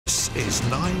This is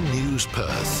 9 News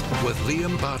Perth with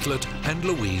Liam Bartlett and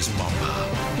Louise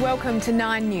Momba. Welcome to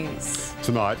 9 News.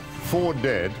 Tonight, 4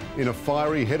 dead in a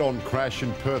fiery head-on crash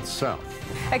in Perth South.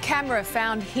 A camera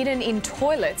found hidden in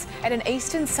toilets at an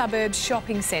eastern suburbs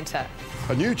shopping centre.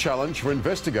 A new challenge for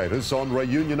investigators on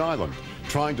Reunion Island,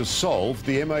 trying to solve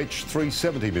the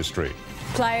MH370 mystery.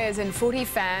 Players and footy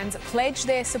fans pledge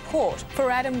their support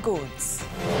for Adam Goodes.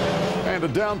 And a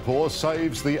downpour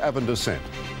saves the Avon descent.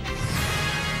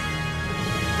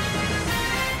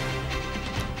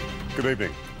 Good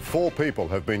evening. 4 people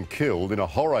have been killed in a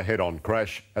horror head-on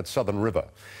crash at Southern River.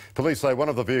 Police say one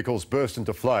of the vehicles burst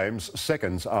into flames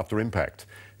seconds after impact.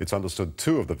 It's understood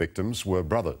 2 of the victims were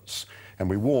brothers. And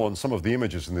we warn some of the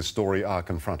images in this story are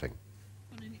confronting.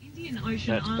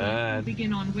 That's bad.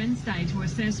 Begin on Wednesday to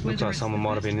assess looks like someone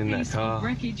might have been in that car.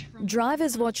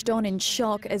 Drivers watched on in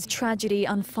shock as tragedy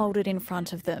unfolded in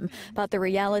front of them, but the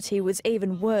reality was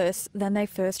even worse than they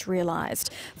first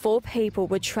realised. 4 people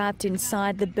were trapped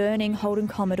inside the burning Black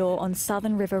Commodore on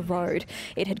Southern River Road.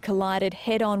 It had collided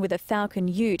head-on with a Falcon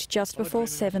ute just before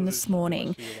 7 this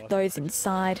morning. Those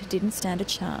inside didn't stand a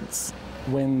chance.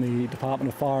 When the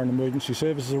Department of Fire and Emergency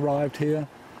Services arrived here,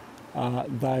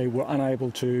 they were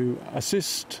unable to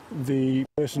assist the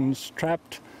persons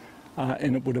trapped,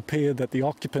 and it would appear that the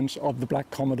occupants of the Black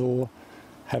Commodore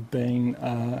have been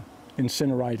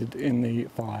incinerated in the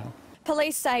fire.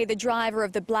 Police say the driver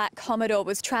of the Black Commodore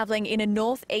was travelling in a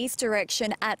north-east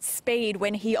direction at speed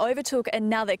when he overtook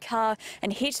another car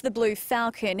and hit the blue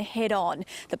Falcon head-on.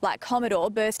 The Black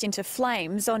Commodore burst into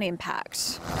flames on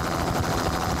impact.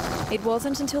 It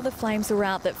wasn't until the flames were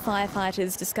out that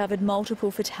firefighters discovered multiple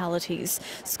fatalities.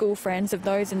 School friends of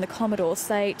those in the Commodore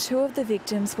say 2 of the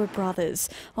victims were brothers.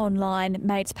 Online,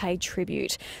 mates paid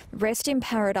tribute. Rest in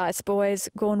paradise, boys,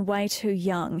 gone way too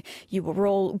young. You were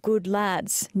all good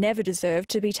lads, never deserved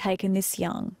to be taken this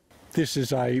young. This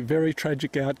is a very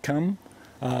tragic outcome.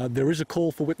 There is a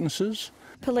call for witnesses.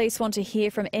 Police want to hear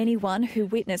from anyone who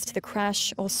witnessed the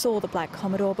crash or saw the Black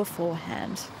Commodore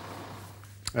beforehand.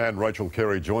 And Rachel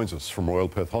Carey joins us from Royal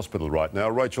Perth Hospital right now.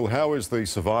 Rachel, how is the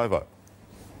survivor?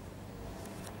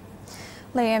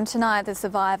 Liam, tonight the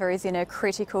survivor is in a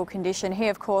critical condition. He,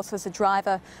 of course, was the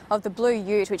driver of the blue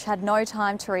ute, which had no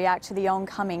time to react to the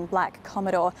oncoming Black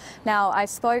Commodore. Now, I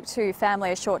spoke to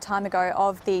family a short time ago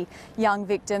of the young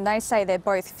victim. They say they're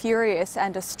both furious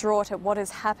and distraught at what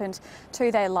has happened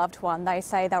to their loved one. They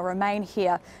say they'll remain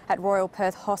here at Royal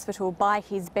Perth Hospital by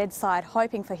his bedside,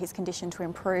 hoping for his condition to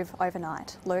improve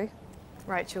overnight. Lou?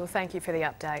 Rachel, thank you for the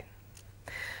update.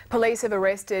 Police have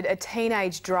arrested a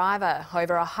teenage driver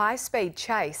over a high-speed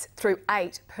chase through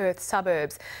 8 Perth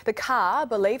suburbs. The car,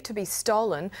 believed to be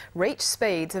stolen, reached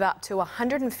speeds of up to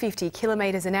 150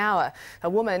 kilometres an hour. A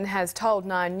woman has told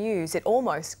 9 News it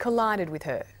almost collided with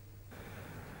her.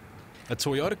 A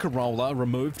Toyota Corolla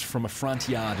removed from a front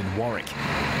yard in Warwick.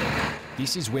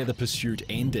 This is where the pursuit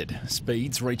ended,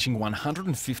 speeds reaching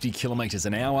 150 kilometres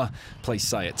an hour. Police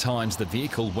say at times the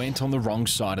vehicle went on the wrong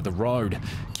side of the road.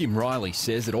 Kim Riley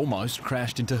says it almost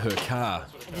crashed into her car.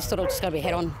 I just thought it was just going to be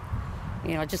head-on.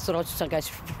 You know, I just thought I was just going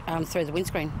to go through the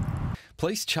windscreen.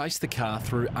 Police chased the car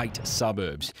through 8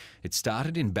 suburbs. It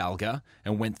started in Balga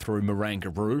and went through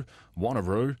Marangaroo,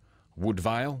 Wanneroo,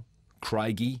 Woodvale,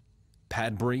 Craigie,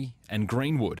 Padbury and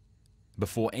Greenwood,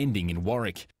 before ending in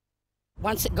Warwick.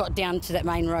 Once it got down to that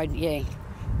main road, yeah,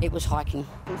 it was hiking.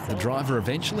 The driver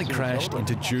eventually crashed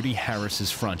into Judy Harris's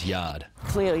front yard.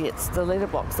 Clearly it's the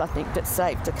letterbox, I think, that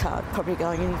saved the car probably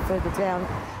going any further down.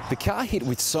 The car hit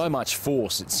with so much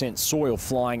force it sent soil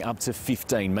flying up to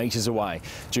 15 metres away.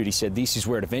 Judy said this is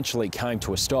where it eventually came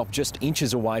to a stop just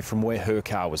inches away from where her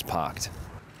car was parked.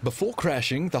 Before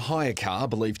crashing, the hire car,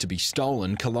 believed to be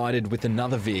stolen, collided with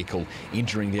another vehicle,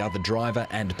 injuring the other driver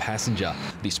and passenger.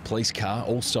 This police car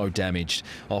also damaged.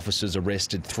 Officers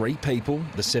arrested 3 people.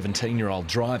 The 17-year-old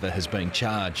driver has been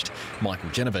charged. Michael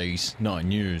Genovese, 9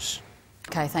 News.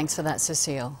 OK, thanks for that,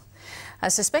 Cecile. A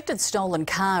suspected stolen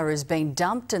car has been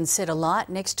dumped and set alight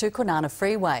next to Kwinana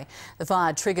Freeway. The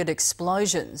fire triggered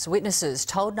explosions. Witnesses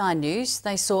told 9 News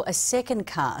they saw a second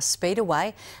car speed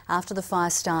away after the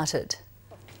fire started.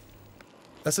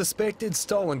 A suspected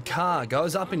stolen car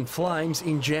goes up in flames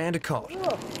in Jandakot.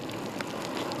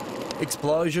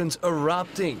 Explosions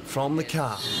erupting from the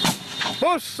car.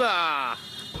 Bossa!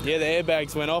 Yeah, the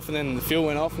airbags went off and then the fuel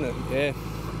went off and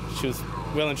she was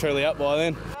well and truly up by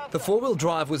then. The 4-wheel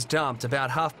drive was dumped about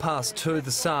 2:30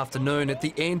 this afternoon at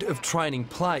the end of Training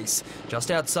Place, just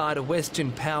outside a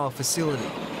Western Power facility.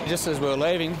 Just as we were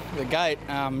leaving the gate,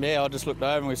 I just looked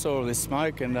over and we saw all this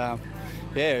smoke and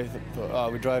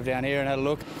we drove down here and had a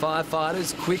look.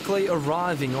 Firefighters quickly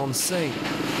arriving on scene.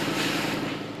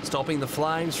 stopping the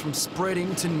flames from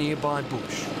spreading to nearby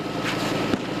bush.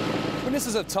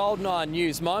 Witnesses have told 9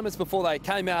 News moments before they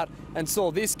came out and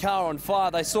saw this car on fire,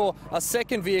 they saw a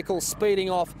second vehicle speeding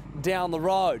off down the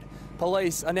road.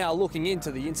 Police are now looking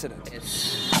into the incident.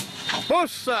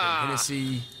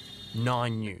 Hennessy,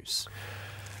 9 News.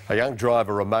 A young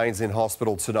driver remains in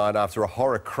hospital tonight after a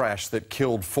horror crash that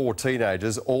killed 4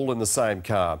 teenagers, all in the same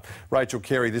car. Rachel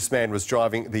Carey, this man was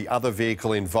driving the other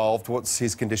vehicle involved. What's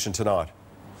his condition tonight?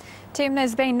 Tim,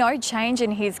 there's been no change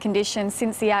in his condition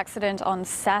since the accident on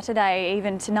Saturday.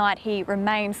 Even tonight, he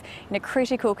remains in a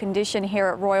critical condition here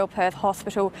at Royal Perth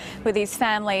Hospital with his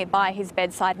family by his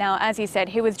bedside. Now, as you said,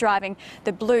 he was driving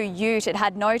the blue ute. It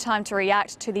had no time to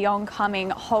react to the oncoming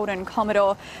Holden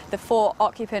Commodore. The 4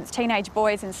 occupants, teenage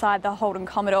boys inside the Holden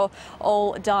Commodore,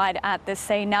 all died at the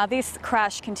scene. Now, this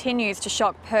crash continues to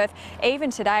shock Perth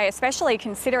even today, especially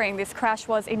considering this crash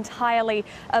was entirely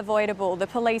avoidable. The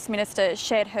Police Minister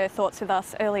shared her thoughts with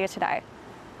us earlier today.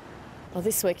 Well,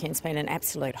 this weekend's been an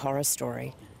absolute horror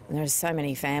story. And there are so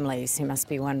many families who must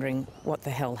be wondering what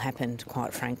the hell happened,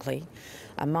 quite frankly.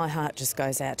 My heart just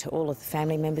goes out to all of the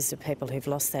family members of people who've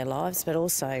lost their lives, but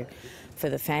also for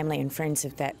the family and friends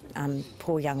of that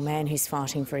poor young man who's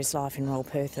fighting for his life in Royal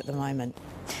Perth at the moment.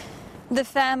 The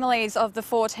families of the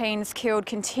 4 teens killed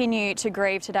continue to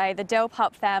grieve today. The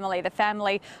Delpup family, the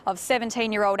family of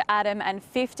 17-year-old Adam and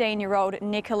 15-year-old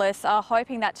Nicholas, are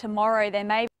hoping that tomorrow there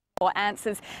may be more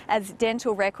answers as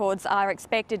dental records are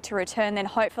expected to return. Then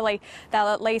hopefully they'll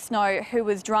at least know who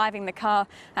was driving the car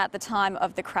at the time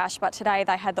of the crash. But today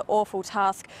they had the awful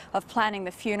task of planning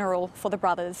the funeral for the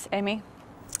brothers. Emmy?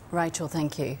 Rachel,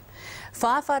 thank you.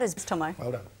 Firefighters... Tomo.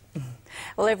 Well done.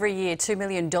 Well, every year $2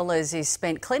 million is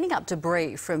spent cleaning up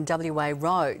debris from WA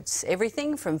roads.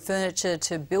 Everything from furniture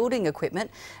to building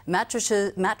equipment,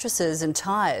 mattresses and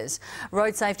tyres.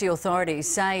 Road safety authorities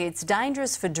say it's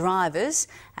dangerous for drivers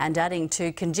and adding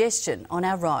to congestion on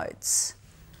our roads.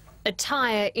 A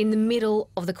tyre in the middle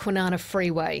of the Kwinana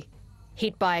freeway,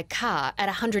 hit by a car at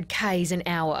 100 k's an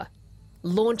hour,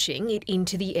 launching it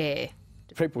into the air.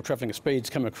 People travelling at speeds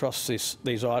come across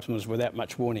these items without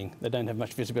much warning. They don't have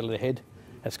much visibility ahead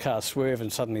as cars swerve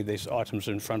and suddenly these items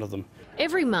are in front of them.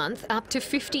 Every month, up to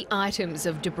 50 items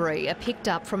of debris are picked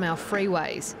up from our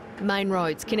freeways. Main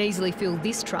roads can easily fill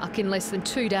this truck in less than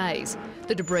 2 days.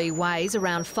 The debris weighs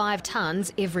around 5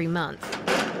 tonnes every month.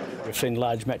 We've seen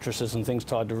large mattresses and things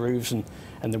tied to roofs and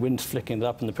the wind's flicking it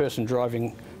up and the person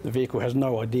driving the vehicle has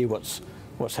no idea what's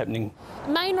happening.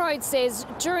 Main Road says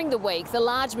during the week the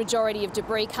large majority of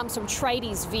debris comes from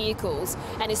tradies' vehicles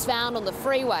and is found on the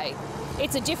freeway.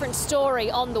 It's a different story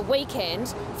on the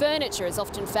weekend. Furniture is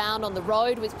often found on the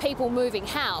road with people moving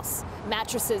house,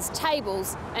 mattresses,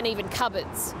 tables and even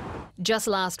cupboards. Just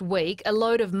last week, a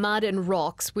load of mud and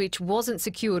rocks, which wasn't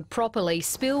secured properly,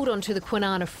 spilled onto the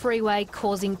Kwinana freeway,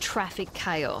 causing traffic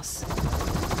chaos.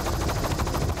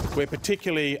 We're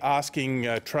particularly asking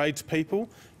tradespeople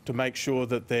to make sure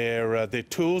that their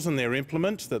tools and their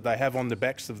implements that they have on the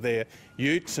backs of their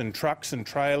utes and trucks and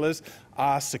trailers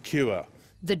are secure.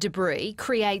 The debris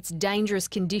creates dangerous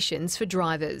conditions for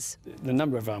drivers. The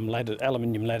number of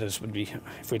aluminium ladders would be,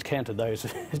 if we'd counted those,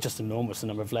 it's just enormous, the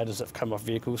number of ladders that have come off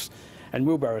vehicles. And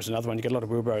wheelbarrows another one. You get a lot of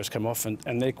wheelbarrows come off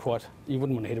and they're quite, you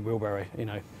wouldn't want to hit a wheelbarrow, you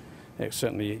know.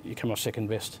 Certainly you come off second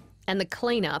best. And the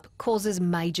clean-up causes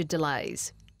major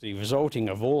delays. The resulting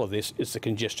of all of this is the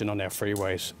congestion on our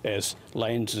freeways as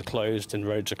lanes are closed and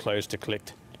roads are closed to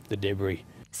collect the debris.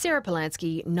 Sarah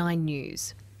Polanski, 9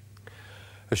 News.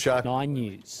 A shark. 9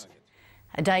 News.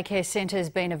 A daycare centre has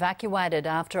been evacuated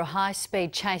after a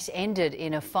high-speed chase ended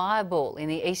in a fireball in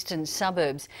the eastern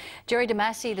suburbs. Jerry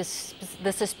Damassi,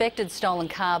 the suspected stolen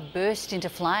car burst into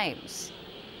flames.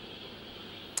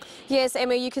 Yes,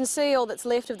 Emma, you can see all that's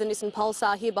left of the Nissan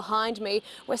Pulsar here behind me.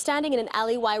 We're standing in an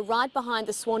alleyway right behind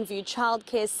the Swanview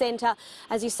Childcare Centre.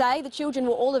 As you say, the children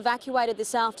were all evacuated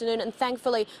this afternoon and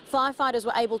thankfully firefighters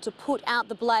were able to put out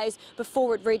the blaze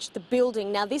before it reached the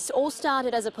building. Now, this all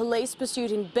started as a police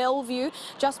pursuit in Bellevue.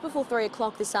 Just before 3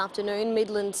 o'clock this afternoon,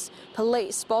 Midlands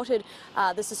Police spotted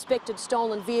the suspected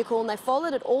stolen vehicle and they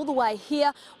followed it all the way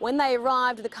here. When they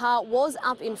arrived, the car was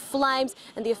up in flames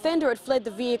and the offender had fled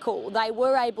the vehicle. They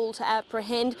were able to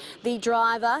apprehend the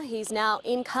driver. He's now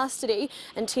in custody.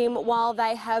 And Tim, while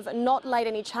they have not laid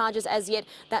any charges as yet,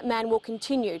 that man will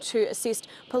continue to assist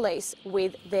police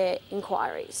with their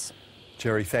inquiries.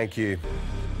 Jerry, thank you.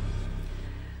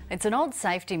 It's an odd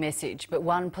safety message, but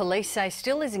one police say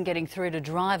still isn't getting through to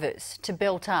drivers to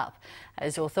belt up.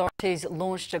 As authorities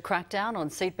launched a crackdown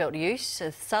on seatbelt use,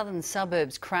 a southern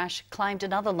suburbs crash claimed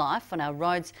another life on our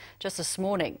roads just this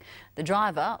morning. The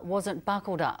driver wasn't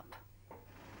buckled up.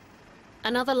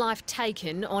 Another life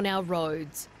taken on our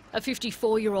roads. A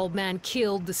 54-year-old man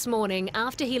killed this morning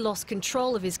after he lost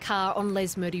control of his car on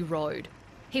Lesmurdy Road.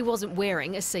 He wasn't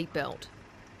wearing a seatbelt.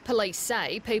 Police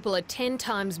say people are 10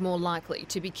 times more likely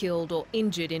to be killed or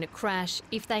injured in a crash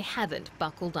if they haven't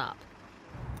buckled up.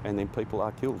 And then people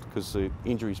are killed because the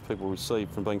injuries people receive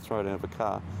from being thrown out of a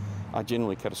car are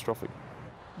generally catastrophic.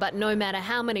 But no matter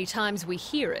how many times we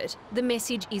hear it, the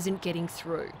message isn't getting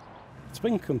through. It's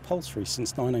been compulsory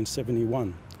since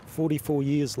 1971. 44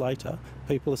 years later,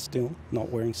 people are still not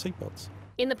wearing seatbelts.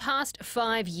 In the past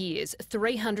 5 years,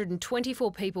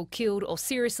 324 people killed or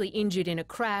seriously injured in a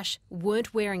crash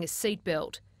weren't wearing a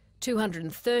seatbelt.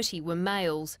 230 were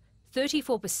males,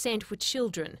 34% were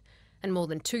children, and more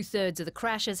than 2/3 of the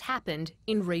crashes happened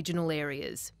in regional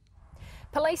areas.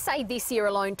 Police say this year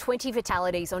alone 20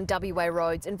 fatalities on WA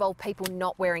roads involve people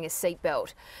not wearing a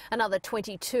seatbelt. Another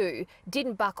 22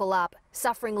 didn't buckle up,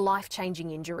 suffering life-changing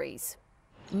injuries.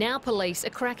 Now police are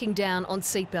cracking down on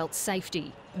seatbelt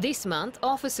safety. This month,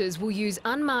 officers will use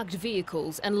unmarked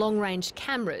vehicles and long-range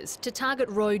cameras to target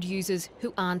road users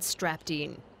who aren't strapped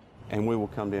in. And we will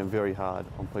come down very hard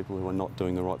on people who are not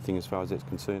doing the right thing as far as that's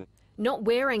concerned. Not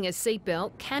wearing a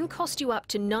seatbelt can cost you up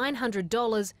to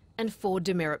 $900 and 4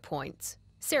 demerit points.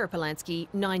 Sarah Polanski,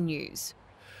 9 News.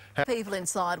 People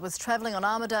inside was travelling on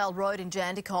Armidale Road in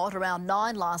Jandakot around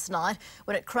 9 last night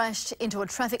when it crashed into a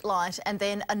traffic light and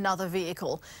then another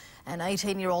vehicle. An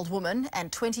 18-year-old woman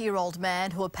and 20-year-old man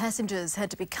who are passengers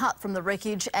had to be cut from the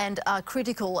wreckage and are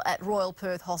critical at Royal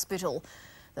Perth Hospital.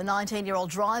 The 19-year-old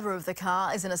driver of the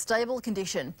car is in a stable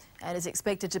condition and is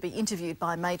expected to be interviewed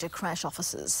by major crash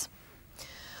officers.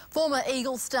 Former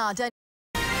Eagle star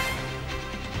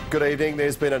Good evening.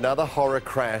 There's been another horror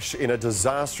crash in a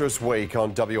disastrous week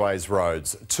on WA's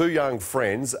roads. 2 young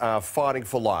friends are fighting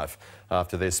for life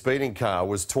after their speeding car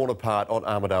was torn apart on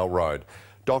Armidale Road.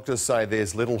 Doctors say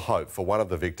there's little hope for one of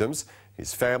the victims.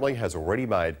 His family has already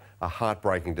made a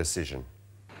heartbreaking decision.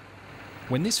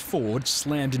 When this Ford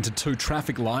slammed into 2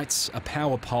 traffic lights, a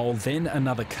power pole, then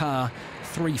another car,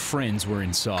 3 friends were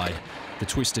inside. The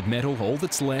twisted metal, all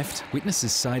that's left.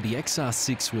 Witnesses say the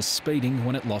XR6 was speeding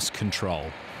when it lost control.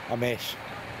 A mess.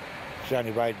 It's the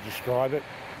only way to describe it.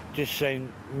 Just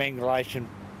seen mangulation,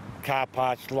 car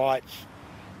parts, lights,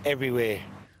 everywhere.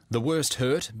 The worst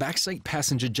hurt, backseat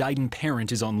passenger Jaden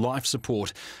Parent is on life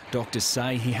support. Doctors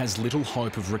say he has little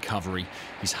hope of recovery.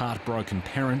 His heartbroken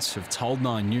parents have told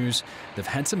 9 News they've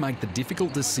had to make the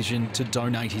difficult decision to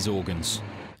donate his organs.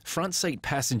 Front seat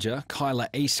passenger Kyla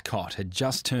Eastcott had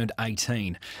just turned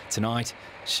 18. Tonight,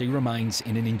 she remains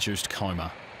in an induced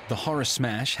coma. The horror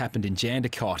smash happened in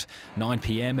Jandakot, 9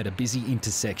 p.m. at a busy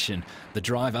intersection. The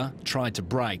driver tried to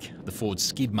brake. The Ford's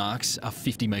skid marks are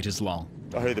 50 metres long.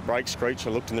 I heard the brake screech. I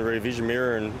looked in the rear vision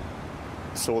mirror and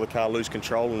saw the car lose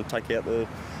control and take out the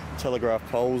telegraph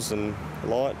poles and the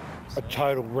light. A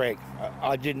total wreck.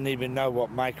 I didn't even know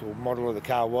what make or model of the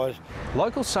car was.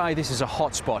 Locals say this is a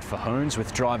hot spot for Hoons,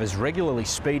 with drivers regularly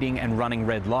speeding and running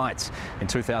red lights. In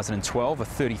 2012, a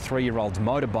 33-year-old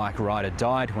motorbike rider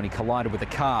died when he collided with a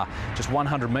car just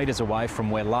 100 metres away from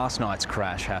where last night's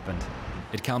crash happened.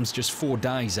 It comes just 4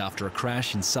 days after a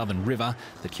crash in Southern River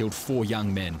that killed 4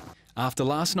 young men. After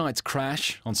last night's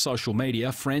crash, on social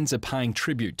media, friends are paying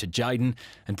tribute to Jaden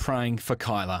and praying for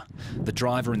Kyla. The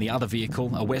driver in the other vehicle,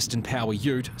 a Western Power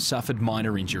ute, suffered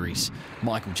minor injuries.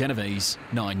 Michael Genovese,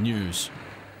 9 News.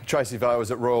 Tracy Vaux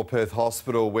is at Royal Perth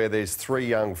Hospital where these 3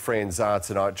 young friends are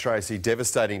tonight. Tracy,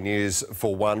 devastating news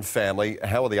for one family.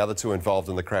 How are the other 2 involved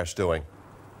in the crash doing?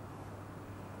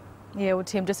 Yeah, well,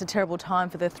 Tim, just a terrible time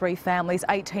for the 3 families.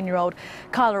 18-year-old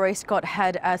Kyla Eastcott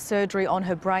had surgery on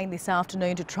her brain this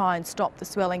afternoon to try and stop the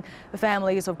swelling. The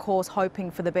family is, of course, hoping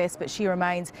for the best, but she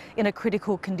remains in a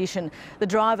critical condition. The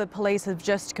driver, police have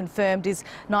just confirmed, is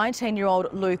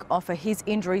 19-year-old Luke Offer. His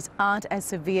injuries aren't as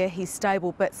severe. He's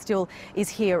stable, but still is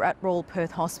here at Royal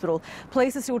Perth Hospital.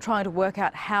 Police are still trying to work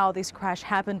out how this crash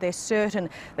happened. They're certain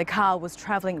the car was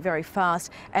travelling very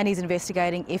fast and is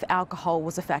investigating if alcohol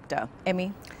was a factor.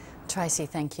 Emmy? Tracy,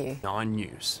 thank you. 9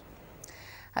 News.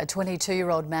 A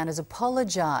 22-year-old man has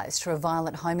apologised for a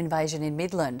violent home invasion in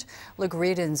Midland. Luke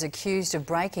Reardon's accused of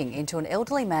breaking into an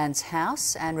elderly man's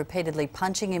house and repeatedly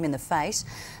punching him in the face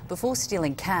before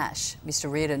stealing cash.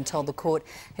 Mr Reardon told the court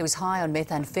he was high on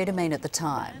methamphetamine at the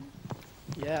time.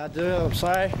 Yeah, I do. I'm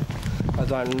sorry.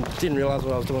 I didn't realise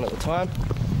what I was doing at the time.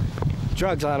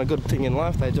 Drugs aren't a good thing in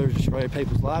life. They do destroy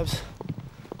people's lives.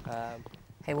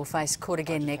 He will face court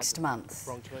again next month.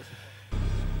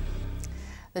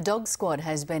 The dog squad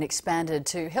has been expanded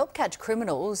to help catch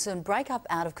criminals and break up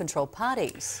out-of-control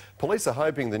parties. Police are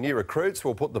hoping the new recruits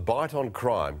will put the bite on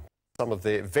crime. Some of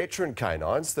their veteran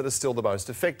canines that are still the most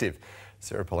effective.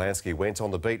 Sarah Polanski went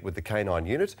on the beat with the canine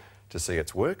unit to see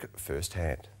its work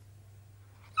firsthand.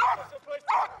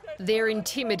 They're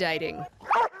intimidating,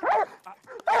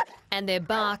 and their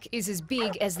bark is as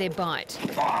big as their bite.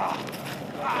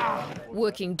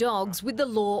 Working dogs with the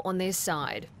law on their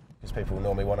side. Because people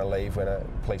normally want to leave when a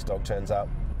police dog turns up.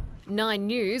 9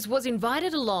 News was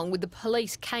invited along with the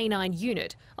police canine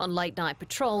unit on late-night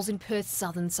patrols in Perth's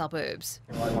southern suburbs.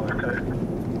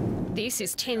 This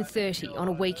is 10:30 on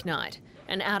a weeknight.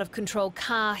 An out-of-control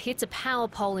car hits a power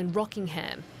pole in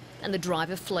Rockingham and the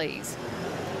driver flees.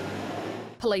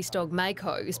 Police dog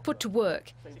Mako is put to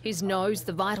work, his nose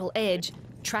the vital edge,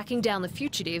 tracking down the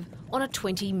fugitive on a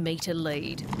 20-metre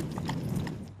lead.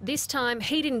 This time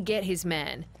he didn't get his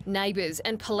man. Neighbours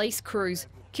and police crews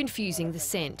confusing the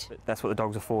scent. That's what the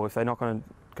dogs are for. If they're not going to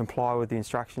comply with the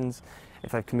instructions,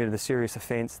 if they've committed a serious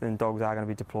offence, then dogs are going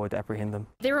to be deployed to apprehend them.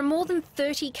 There are more than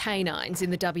 30 canines in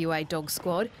the WA dog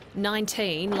squad.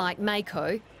 19, like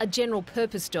Mako, are general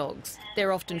purpose dogs.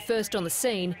 They're often first on the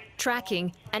scene,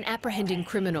 tracking and apprehending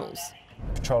criminals.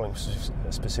 Patrolling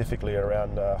specifically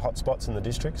around hotspots in the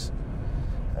districts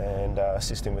and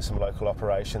assisting with some local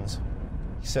operations.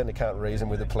 You certainly can't reason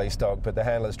with a police dog, but the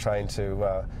handler's trained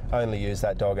to only use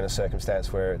that dog in a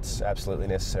circumstance where it's absolutely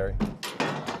necessary.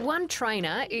 One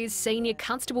trainer is Senior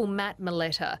Constable Matt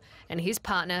Milletta, and his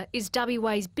partner is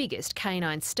WA's biggest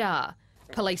canine star.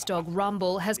 Police dog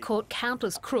Rumble has caught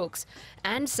countless crooks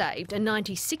and saved a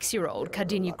 96-year-old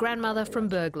Cardinia grandmother from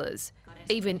burglars.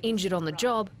 Even injured on the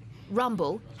job,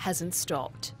 Rumble hasn't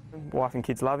stopped. Wife and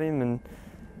kids love him, and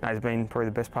he's been probably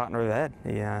the best partner I've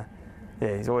had.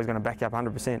 He's always going to back you up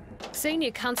 100%. Senior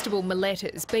Constable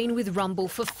Milletta's been with Rumble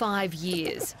for 5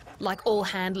 years. Like all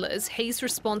handlers, he's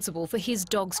responsible for his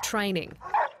dog's training.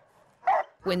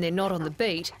 When they're not on the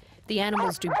beat, the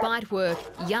animals do bite work,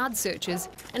 yard searches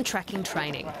and tracking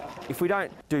training. If we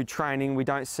don't do training, we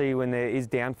don't see when there is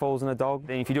downfalls in a dog.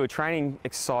 And if you do a training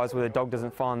exercise where the dog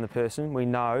doesn't find the person, we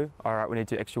know, all right, we need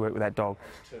to do extra work with that dog.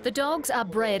 The dogs are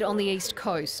bred on the East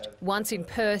Coast. Once in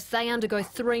Perth, they undergo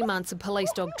 3 months of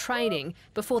police dog training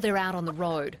before they're out on the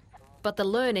road. But the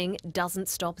learning doesn't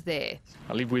stop there.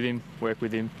 I live with him, work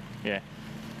with him,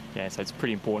 yeah, so it's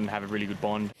pretty important to have a really good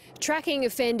bond. Tracking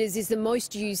offenders is the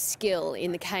most used skill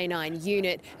in the canine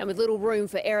unit, and with little room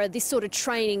for error, this sort of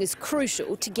training is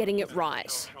crucial to getting it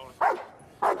right.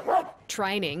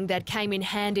 Training that came in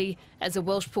handy as a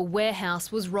Welshpool warehouse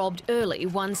was robbed early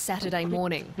one Saturday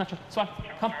morning. Nacho,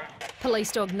 come.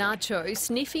 Police dog Nacho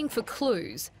sniffing for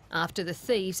clues after the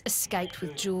thieves escaped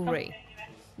with jewellery.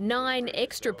 9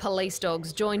 extra police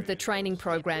dogs joined the training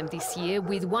program this year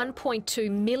with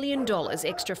 $1.2 million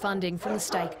extra funding from the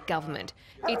state government.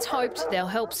 It's hoped they'll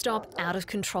help stop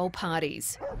out-of-control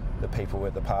parties. The people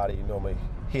at the party normally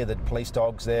hear the police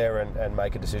dogs there and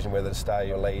make a decision whether to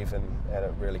stay or leave, and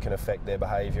it really can affect their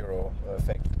behaviour or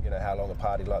affect how long a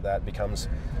party like that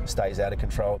stays out of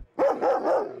control.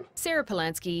 Sarah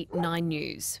Polanski, 9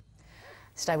 News.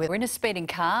 Stay with. We're in a speeding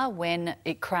car when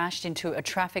it crashed into a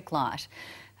traffic light.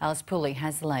 Alice Pulley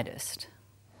has the latest.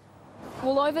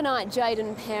 Well, overnight,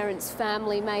 Jayden parents'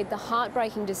 family made the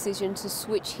heartbreaking decision to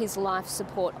switch his life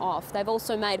support off. They've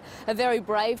also made a very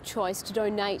brave choice to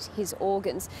donate his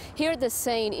organs. Here at the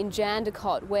scene in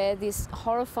Jandakot, where this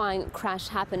horrifying crash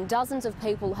happened, dozens of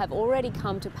people have already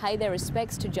come to pay their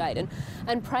respects to Jayden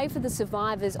and pray for the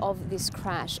survivors of this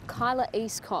crash. Kyla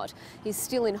Eastcott is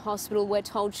still in hospital. We're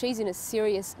told she's in a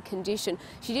serious condition.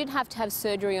 She did have to have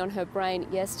surgery on her brain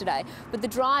yesterday, but the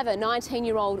driver,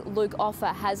 19-year-old Luke Offer,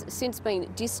 has since been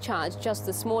discharged just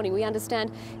this morning. We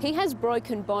understand he has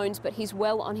broken bones, but he's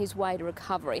well on his way to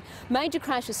recovery. Major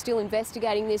Crash is still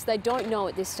investigating this. They don't know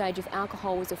at this stage if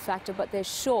alcohol was a factor, but they're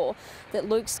sure that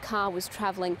Luke's car was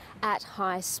travelling at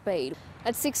high speed.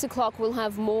 At 6 o'clock, we'll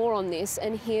have more on this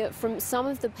and hear from some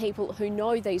of the people who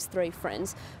know these 3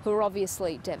 friends who are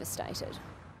obviously devastated.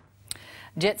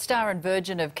 Jetstar and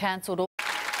Virgin have cancelled all.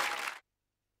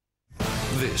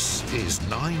 This is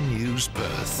 9 News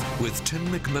Perth with Tim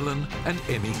McMillan and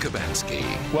Emmy Kabansky.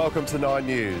 Welcome to 9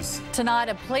 News. Tonight,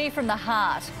 a plea from the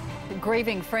heart.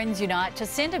 Grieving friends unite to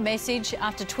send a message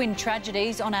after twin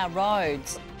tragedies on our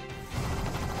roads.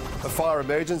 A fire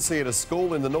emergency at a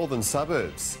school in the northern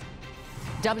suburbs.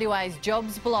 WA's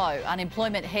jobs blow.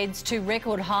 Unemployment heads to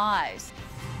record highs.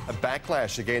 A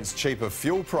backlash against cheaper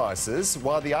fuel prices,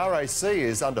 while the RAC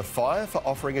is under fire for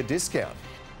offering a discount.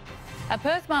 A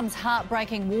Perth mum's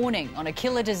heartbreaking warning on a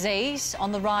killer disease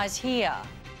on the rise here.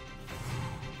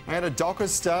 And a Docker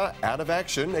star out of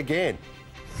action again.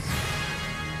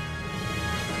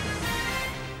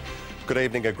 Good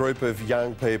evening. A group of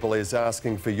young people is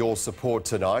asking for your support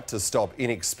tonight to stop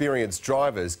inexperienced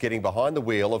drivers getting behind the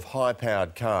wheel of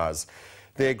high-powered cars.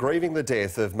 They're grieving the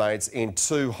death of mates in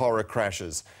 2 horror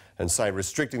crashes and say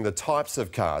restricting the types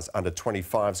of cars under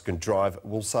 25s can drive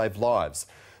will save lives.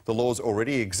 The laws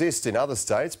already exist in other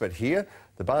states, but here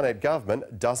the Barnett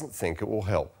government doesn't think it will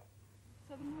help.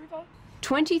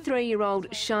 23-year-old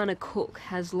Shana Cook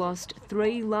has lost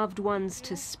 3 loved ones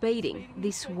to speeding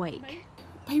this week.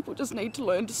 People just need to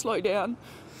learn to slow down.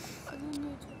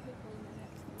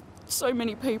 So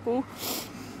many people.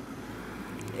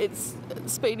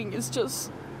 Speeding is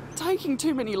just taking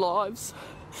too many lives.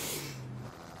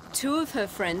 2 of her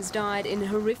friends died in a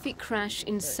horrific crash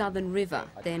in Southern River.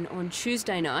 Then on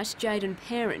Tuesday night, Jaden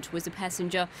Parent was a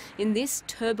passenger in this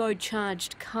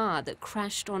turbocharged car that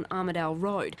crashed on Armidale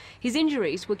Road. His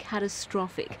injuries were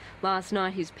catastrophic. Last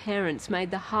night, his parents made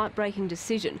the heartbreaking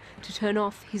decision to turn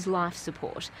off his life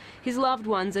support. His loved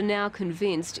ones are now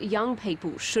convinced young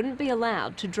people shouldn't be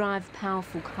allowed to drive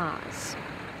powerful cars.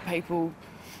 People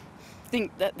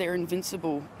think that they're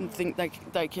invincible and think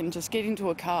they can just get into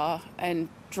a car and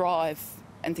drive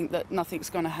and think that nothing's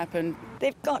going to happen.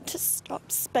 They've got to stop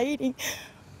speeding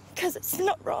because it's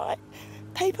not right.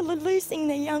 People are losing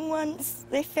their young ones,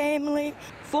 their family.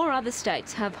 4 other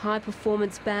states have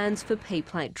high-performance bans for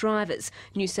P-plate drivers.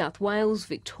 New South Wales,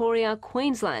 Victoria,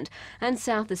 Queensland and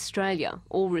South Australia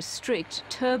all restrict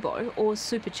turbo or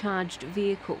supercharged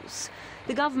vehicles.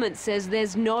 The government says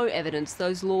there's no evidence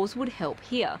those laws would help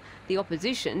here. The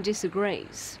opposition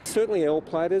disagrees. Certainly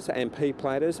L-platers and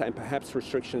P-platers and perhaps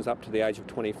restrictions up to the age of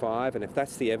 25, and if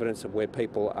that's the evidence of where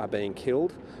people are being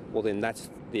killed, well then that's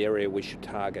the area we should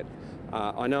target.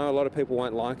 I know a lot of people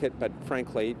won't like it, but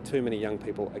frankly, too many young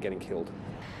people are getting killed.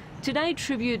 Today,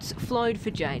 tributes flowed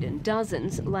for Jaden,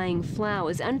 dozens laying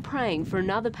flowers and praying for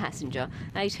another passenger,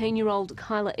 18-year-old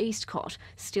Kyla Eastcott,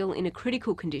 still in a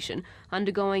critical condition,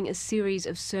 undergoing a series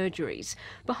of surgeries.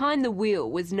 Behind the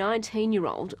wheel was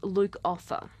 19-year-old Luke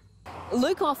Offer.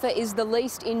 Luke Offer is the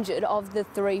least injured of the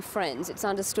 3 friends. It's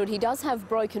understood he does have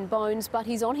broken bones, but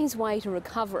he's on his way to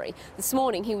recovery. This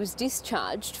morning he was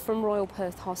discharged from Royal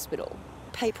Perth Hospital.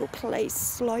 People, please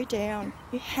slow down.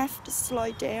 You have to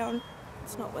slow down.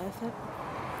 It's not worth it.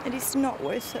 It is not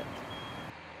worth it.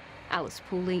 Alice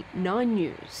Pooley, 9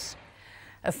 News.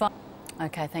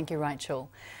 OK, thank you, Rachel.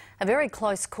 A very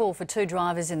close call for 2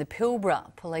 drivers in the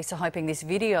Pilbara. Police are hoping this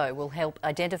video will help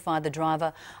identify the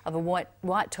driver of a white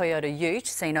Toyota ute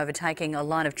seen overtaking a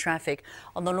line of traffic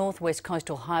on the northwest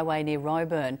coastal highway near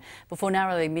Roebourne before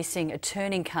narrowly missing a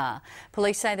turning car.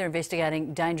 Police say they're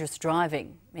investigating dangerous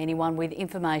driving. Anyone with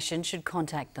information should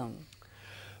contact them.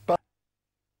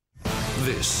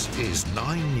 This is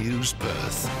 9 News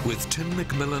Perth with Tim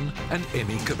McMillan and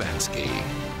Emmy Kabansky.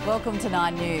 Welcome to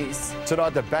 9 News.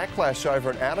 Tonight, the backlash over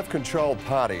an out-of-control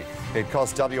party. It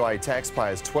cost WA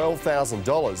taxpayers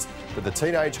 $12,000, but the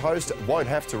teenage host won't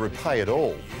have to repay it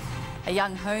all. A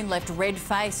young hoon left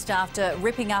red-faced after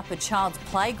ripping up a child's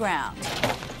playground.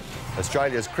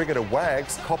 Australia's cricketer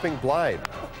Wags copping blame.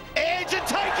 Edge and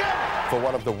taken! For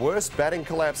one of the worst batting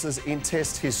collapses in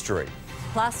Test history.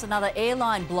 Plus another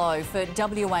airline blow for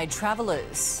WA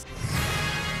travellers.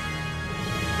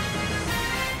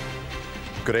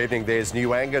 Good evening. There's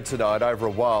new anger tonight over a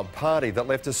wild party that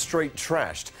left a street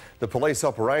trashed. The police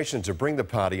operation to bring the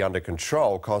party under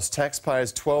control cost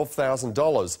taxpayers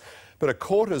 $12,000, but a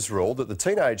court has ruled that the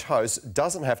teenage host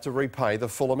doesn't have to repay the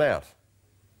full amount.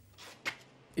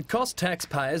 It cost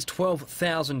taxpayers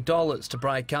 $12,000 to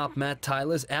break up Matt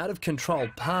Taylor's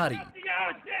out-of-control party.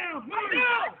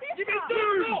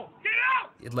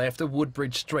 It left a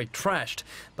Woodbridge street trashed,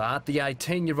 but the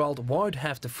 18-year-old won't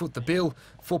have to foot the bill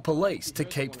for police to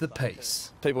keep the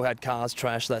peace. People had cars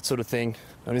trashed, that sort of thing,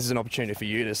 and this is an opportunity for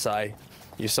you to say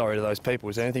you're sorry to those people.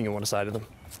 Is there anything you want to say to them?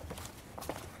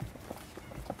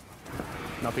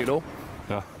 Nothing at all?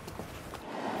 No.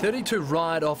 32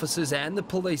 riot officers and the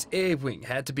police air wing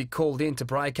had to be called in to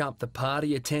break up the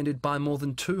party attended by more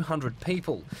than 200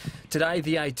 people. Today,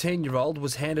 the 18-year-old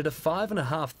was handed a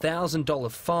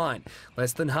 $5,500 fine,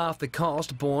 less than half the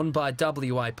cost borne by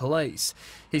WA Police.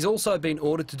 He's also been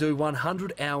ordered to do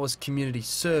 100 hours community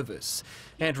service.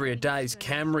 Andrea Day's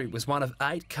Camry was one of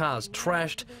 8 cars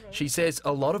trashed. She says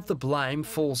a lot of the blame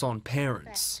falls on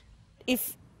parents.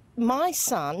 If my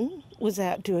son was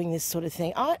out doing this sort of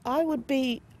thing, I'd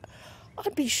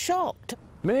be shocked.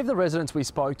 Many of the residents we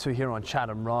spoke to here on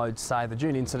Chatham Road say the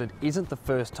June incident isn't the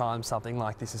first time something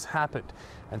like this has happened,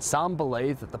 and some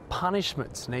believe that the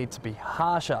punishments need to be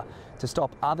harsher to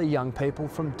stop other young people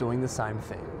from doing the same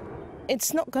thing.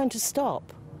 It's not going to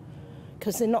stop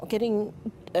because they're not getting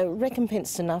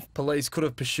recompensed enough. Police could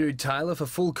have pursued Taylor for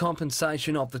full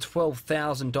compensation of the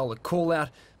 $12,000 call-out,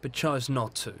 but chose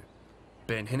not to.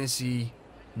 Ben Hennessy,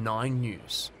 9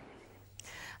 News.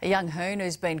 A young hoon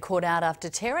who's been caught out after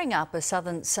tearing up a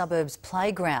southern suburbs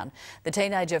playground. The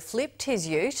teenager flipped his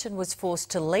ute and was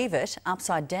forced to leave it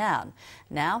upside down.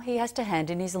 Now he has to hand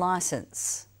in his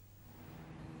licence.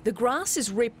 The grass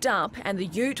is ripped up and the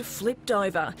ute flipped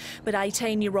over, but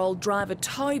 18-year-old driver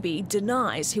Toby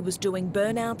denies he was doing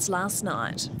burnouts last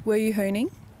night. Were you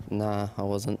hooning? Nah, I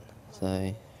wasn't.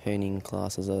 So hooning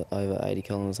classes are over 80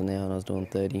 kilometres an hour and I was doing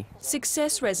 30.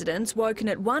 Success residents woken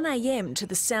at 1 a.m. to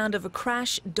the sound of a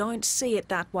crash don't see it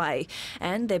that way,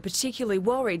 and they're particularly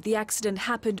worried the accident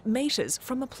happened metres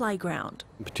from a playground.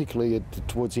 Particularly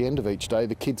towards the end of each day,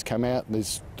 the kids come out and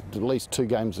there's at least 2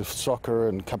 games of soccer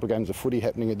and a couple of games of footy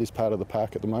happening at this part of the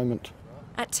park at the moment.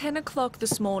 At 10 o'clock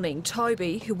this morning,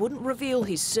 Toby, who wouldn't reveal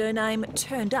his surname,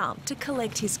 turned up to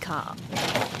collect his car.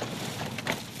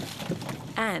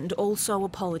 And also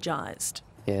apologised.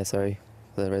 Yeah, sorry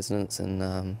for the residents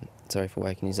and sorry for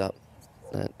waking you up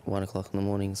at 1 o'clock in the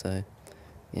morning, so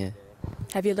yeah.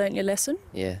 Have you learnt your lesson?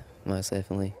 Yeah, most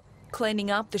definitely.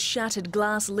 Cleaning up the shattered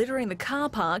glass littering the car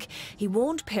park, he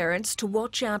warned parents to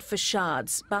watch out for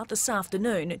shards, but this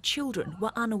afternoon children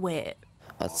were unaware.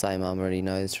 I'd say Mum already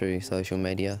knows through social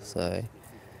media, so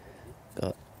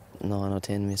got 9 or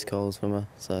 10 missed calls from her,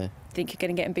 so... Think you're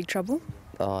going to get in big trouble?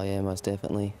 Oh yeah, most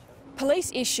definitely.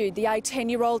 Police issued the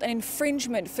 18-year-old an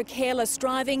infringement for careless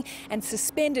driving and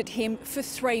suspended him for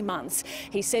 3 months.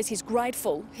 He says he's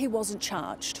grateful he wasn't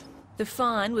charged. The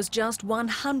fine was just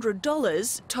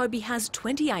 $100. Toby has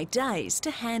 28 days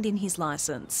to hand in his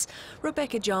licence.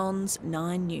 Rebecca Johns,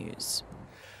 9 News.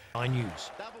 9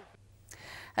 News.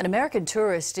 An American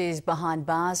tourist is behind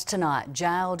bars tonight,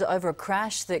 jailed over a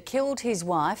crash that killed his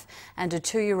wife and a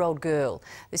 2-year-old girl.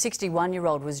 The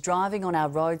 61-year-old was driving on our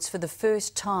roads for the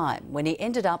first time when he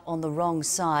ended up on the wrong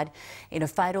side in a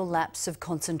fatal lapse of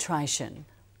concentration.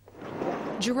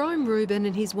 Jerome Rubin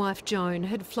and his wife Joan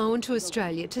had flown to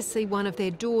Australia to see one of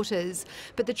their daughters,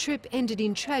 but the trip ended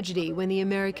in tragedy when the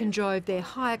American drove their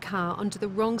hire car onto the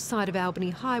wrong side of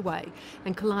Albany Highway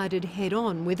and collided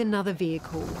head-on with another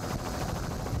vehicle.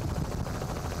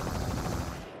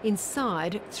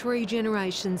 Inside, 3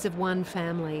 generations of one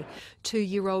family.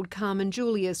 2-year-old Carmen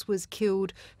Julius was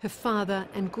killed, her father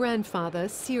and grandfather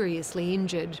seriously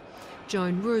injured.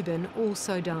 Joan Rubin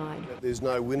also died. There's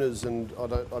no winners, and I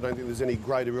don't think there's any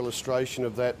greater illustration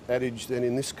of that adage than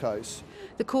in this case.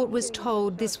 The court was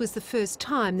told this was the first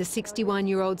time the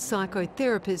 61-year-old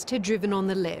psychotherapist had driven on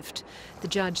the left. The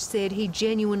judge said he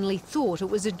genuinely thought it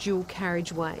was a dual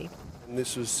carriageway. And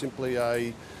this was simply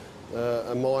a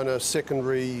minor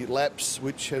secondary lapse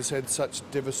which has had such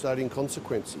devastating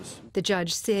consequences. The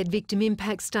judge said victim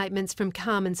impact statements from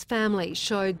Carmen's family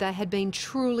showed they had been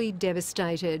truly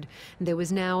devastated. There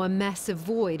was now a massive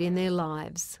void in their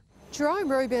lives.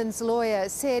 Jerome Rubin's lawyer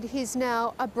said he's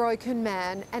now a broken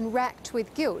man and racked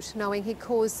with guilt, knowing he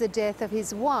caused the death of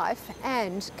his wife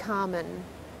and Carmen.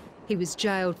 He was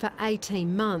jailed for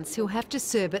 18 months. He'll have to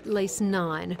serve at least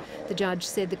 9. The judge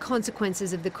said the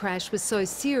consequences of the crash were so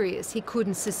serious he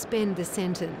couldn't suspend the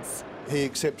sentence. He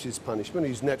accepts his punishment.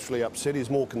 He's naturally upset. He's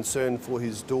more concerned for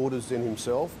his daughters than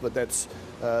himself, but that's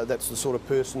the sort of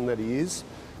person that he is.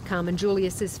 Carmen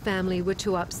Julius's family were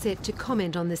too upset to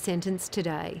comment on the sentence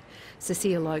today.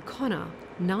 Cecile O'Connor,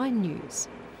 9 News.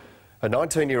 A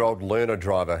 19-year-old learner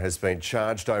driver has been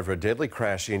charged over a deadly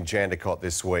crash in Jandakot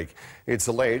this week. It's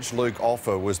alleged Luke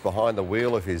Offer was behind the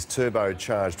wheel of his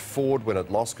turbocharged Ford when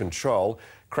it lost control,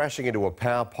 crashing into a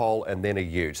power pole and then a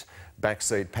ute.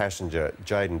 Backseat passenger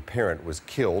Jaden Parent was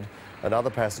killed.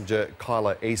 Another passenger,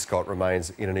 Kyla Escott,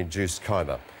 remains in an induced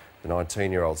coma. The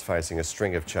 19-year-old's facing a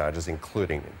string of charges,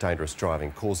 including dangerous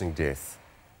driving causing death.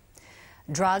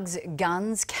 Drugs,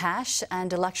 guns, cash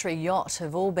and a luxury yacht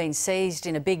have all been seized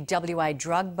in a big WA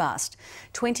drug bust.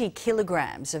 20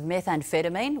 kilograms of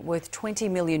methamphetamine worth $20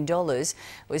 million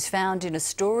was found in a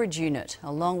storage unit,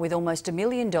 along with almost $1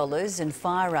 million in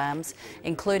firearms,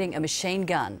 including a machine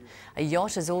gun. A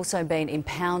yacht has also been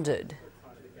impounded.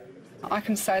 I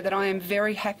can say that I am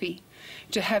very happy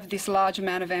to have this large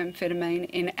amount of amphetamine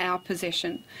in our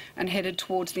possession and headed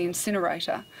towards the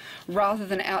incinerator, rather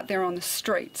than out there on the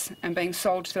streets and being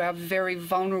sold to our very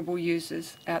vulnerable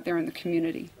users out there in the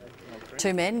community.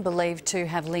 2 men believed to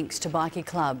have links to bikie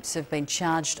clubs have been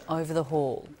charged over the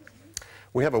haul.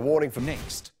 We have a warning for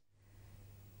next.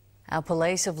 Our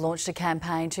police have launched a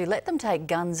campaign to let them take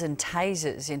guns and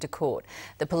tasers into court.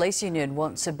 The police union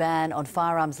wants a ban on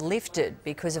firearms lifted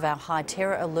because of our high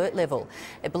terror alert level.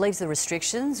 It believes the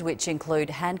restrictions, which include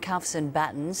handcuffs and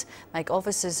batons, make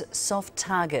officers soft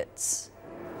targets.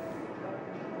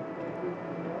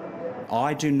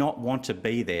 I do not want to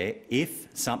be there if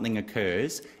something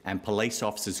occurs and police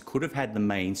officers could have had the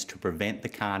means to prevent the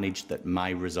carnage that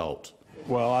may result.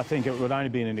 Well, I think it would only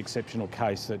be in an exceptional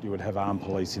case that you would have armed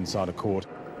police inside a court.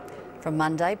 From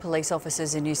Monday, police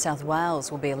officers in New South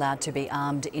Wales will be allowed to be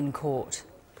armed in court.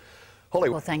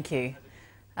 Hollywood. Well, thank you.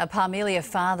 A Parmelia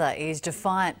father is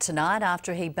defiant tonight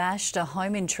after he bashed a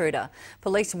home intruder.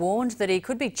 Police warned that he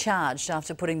could be charged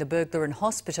after putting the burglar in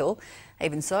hospital.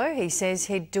 Even so, he says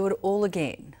he'd do it all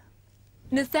again.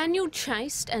 Nathaniel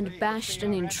chased and bashed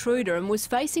an intruder and was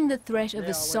facing the threat of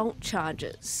assault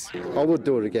charges. I would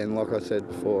do it again, like I said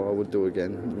before, I would do it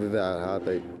again without a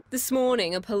heartbeat. This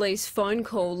morning, a police phone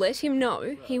call let him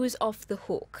know he was off the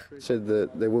hook. Said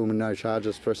that there will be no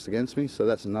charges pressed against me, so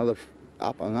that's another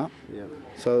up and up. Yeah.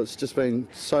 So it's just been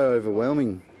so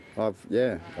overwhelming. I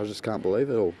just can't believe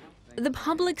it all. The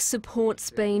public support's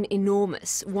been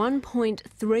enormous.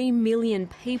 1.3 million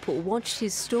people watched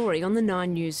his story on the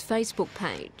 9 News Facebook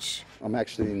page. I'm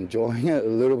actually enjoying it a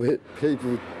little bit.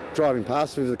 People driving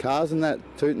past with the cars and that,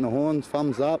 tooting the horns,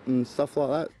 thumbs up and stuff like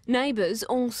that. Neighbours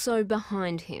also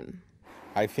behind him.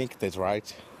 I think that's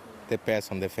right. The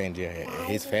person defends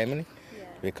his family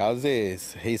because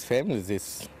his family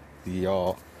is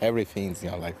everything in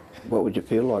your life. What would you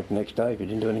feel like next day if you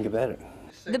didn't do anything about it?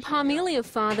 The Parmelia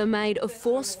father made a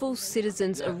forceful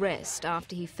citizen's arrest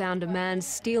after he found a man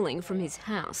stealing from his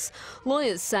house.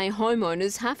 Lawyers say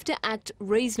homeowners have to act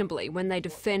reasonably when they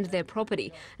defend their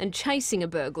property, and chasing a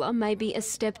burglar may be a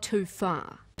step too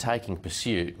far. Taking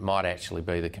pursuit might actually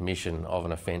be the commission of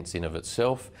an offence in of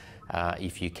itself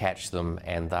if you catch them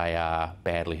and they are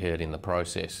badly hurt in the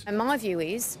process. And my view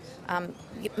is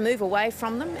move away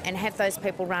from them and have those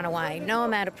people run away. No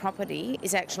amount of property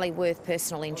is actually worth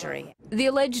personal injury. The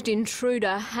alleged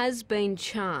intruder has been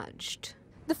charged.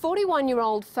 The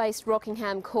 41-year-old faced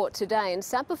Rockingham Court today and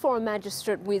sat before a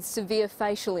magistrate with severe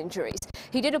facial injuries.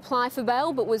 He did apply for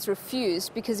bail but was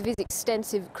refused because of his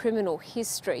extensive criminal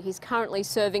history. He's currently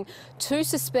serving 2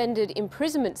 suspended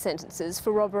imprisonment sentences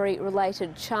for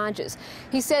robbery-related charges.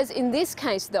 He says in this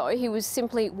case, though, he was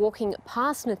simply walking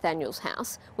past Nathaniel's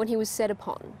house when he was set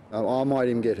upon. I might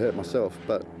even get hurt myself,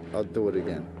 but I'd do it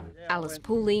again. Alice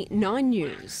Pooley, 9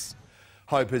 News.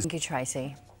 Thank you,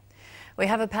 Tracy. We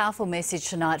have a powerful message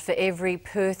tonight for every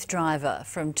Perth driver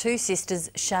from 2 sisters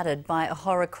shattered by a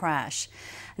horror crash.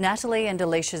 Natalie and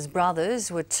Alicia's brothers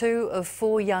were 2 of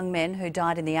 4 young men who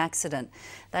died in the accident.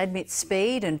 They admit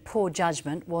speed and poor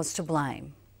judgment was to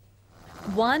blame.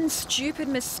 One stupid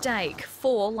mistake,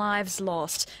 4 lives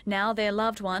lost. Now their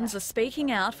loved ones are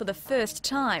speaking out for the first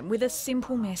time with a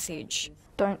simple message.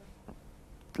 Don't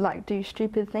do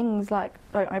stupid things, don't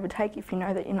overtake if you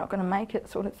know that you're not going to make it,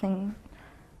 sort of thing.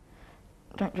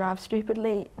 Don't drive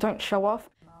stupidly, don't show off.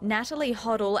 Natalie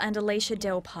Hoddle and Alicia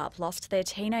Delpup lost their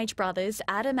teenage brothers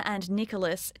Adam and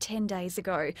Nicholas 10 days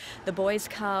ago. The boys'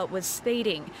 car was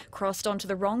speeding, crossed onto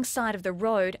the wrong side of the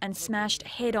road and smashed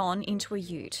head-on into a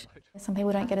ute. Some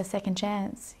people don't get a second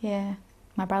chance, yeah.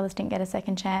 My brothers didn't get a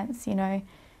second chance,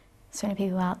 So many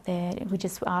people out there, we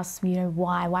just ask,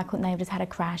 why? Why couldn't they have just had a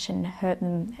crash and hurt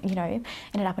them,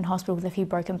 ended up in hospital with a few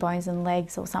broken bones and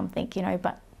legs or something,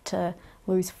 but to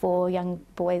lose 4 young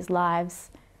boys' lives,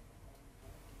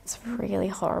 it's really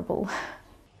horrible.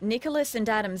 Nicholas and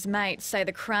Adam's mates say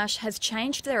the crash has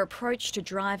changed their approach to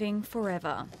driving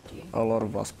forever. A lot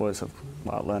of us boys have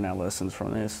learned our lessons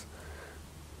from this.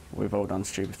 We've all done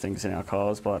stupid things in our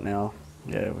cars, but now,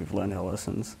 we've learned our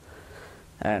lessons.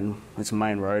 And it's a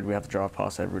main road, we have to drive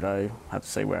past every day, have to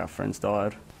see where our friends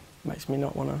died. Makes me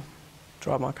not want to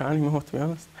drive my car anymore, to be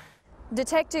honest.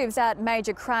 Detectives at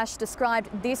Major Crash described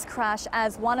this crash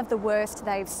as one of the worst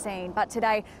they've seen. But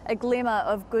today, a glimmer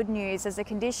of good news as the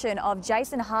condition of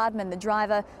Jason Hardman, the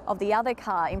driver of the other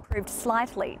car, improved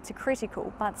slightly to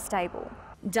critical but stable.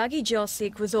 Dougie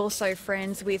Josic was also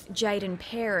friends with Jaden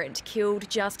Parent, killed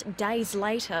just days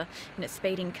later in a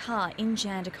speeding car in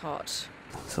Jandakot.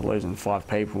 So losing 5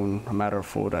 people in a matter of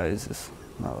 4 days is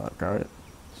not that great.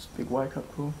 It's a big wake-up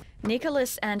call.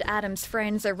 Nicholas and Adam's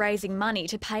friends are raising money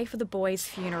to pay for the boys'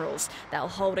 funerals. They'll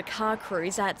hold a car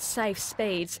cruise at safe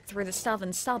speeds through the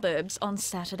southern suburbs on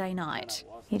Saturday night.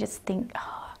 You just think,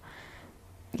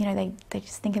 they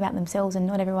just think about themselves and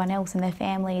not everyone else and their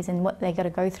families and what they got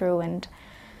to go through, and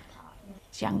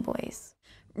it's young boys.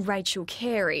 Rachel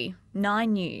Carey,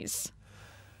 9 News.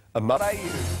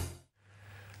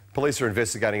 Police are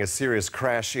investigating a serious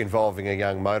crash involving a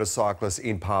young motorcyclist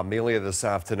in Parmelia this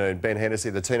afternoon. Ben Hennessy,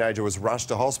 the teenager, was rushed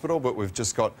to hospital, but we've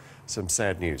just got some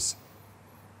sad news.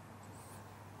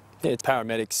 Yeah,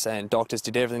 paramedics and doctors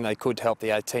did everything they could to help the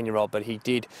 18-year-old, but he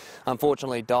did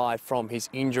unfortunately die from his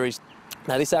injuries.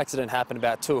 Now, this accident happened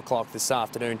about 2 o'clock this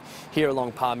afternoon here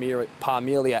along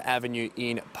Parmelia Avenue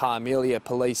in Parmelia.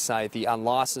 Police say the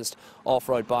unlicensed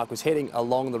off-road bike was heading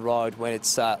along the road when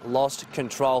it's lost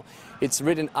control. It's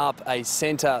ridden up a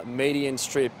centre median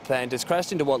strip and has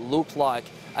crashed into what looked like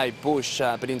a bush,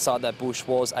 but inside that bush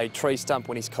was a tree stump.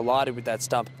 When he's collided with that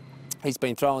stump, he's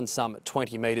been thrown some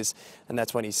 20 metres, and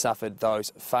that's when he suffered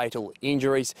those fatal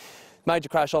injuries. Major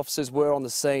crash officers were on the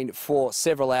scene for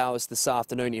several hours this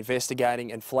afternoon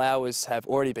investigating, and flowers have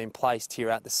already been placed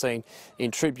here at the scene in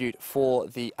tribute for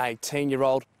the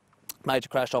 18-year-old. Major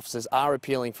crash officers are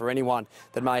appealing for anyone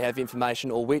that may have information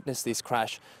or witness this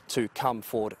crash to come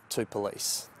forward to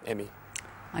police. Emmy.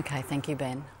 OK, thank you,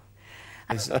 Ben.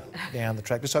 Down the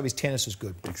track. Let's hope his tennis is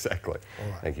good. Exactly.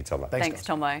 All right. Thank you, Tomo. Thanks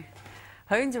Tomo.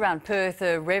 Hoons around Perth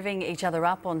are revving each other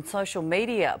up on social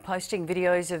media, posting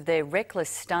videos of their reckless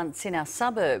stunts in our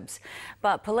suburbs.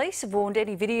 But police have warned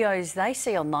any videos they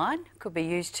see online could be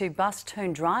used to bust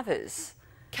hoon drivers.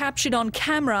 Captured on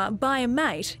camera by a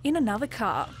mate in another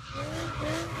car.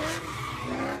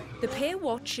 The pair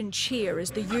watch and cheer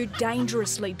as the ute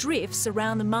dangerously drifts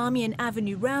around the Marmion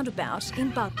Avenue roundabout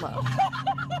in Butler.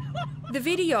 The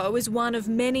video is one of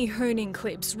many hooning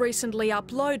clips recently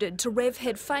uploaded to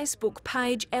Revhead Facebook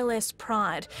page LS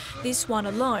Pride. This one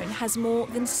alone has more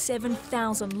than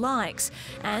 7,000 likes,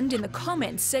 and in the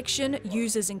comments section,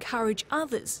 users encourage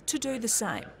others to do the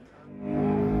same.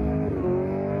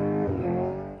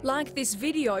 Like this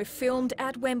video filmed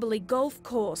at Wembley Golf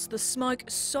Course, the smoke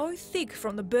so thick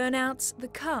from the burnouts, the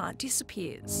car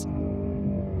disappears.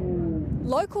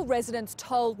 Local residents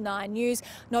told 9 News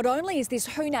not only is this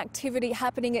hoon activity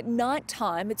happening at night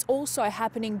time, it's also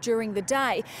happening during the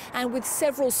day. And with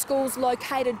several schools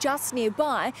located just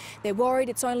nearby, they're worried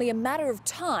it's only a matter of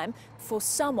time before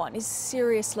someone is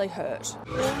seriously hurt.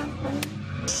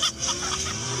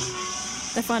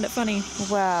 They find it funny.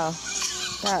 Wow,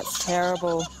 that's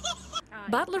terrible.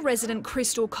 Butler resident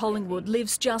Crystal Collingwood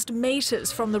lives just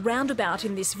metres from the roundabout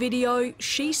in this video.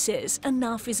 She says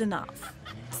enough is enough.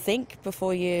 Think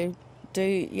before you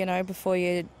do, before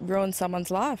you ruin someone's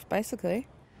life, basically.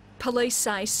 Police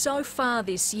say so far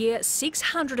this year,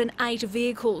 608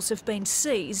 vehicles have been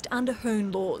seized under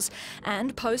hoon laws,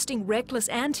 and posting reckless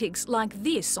antics like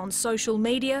this on social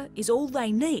media is all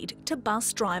they need to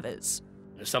bust drivers.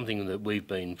 It's something that we've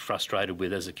been frustrated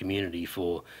with as a community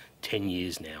for 10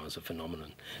 years now as a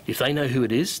phenomenon. If they know who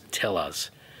it is, tell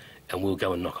us, and we'll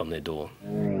go and knock on their door.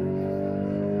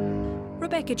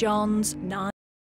 Rebecca Johns, 9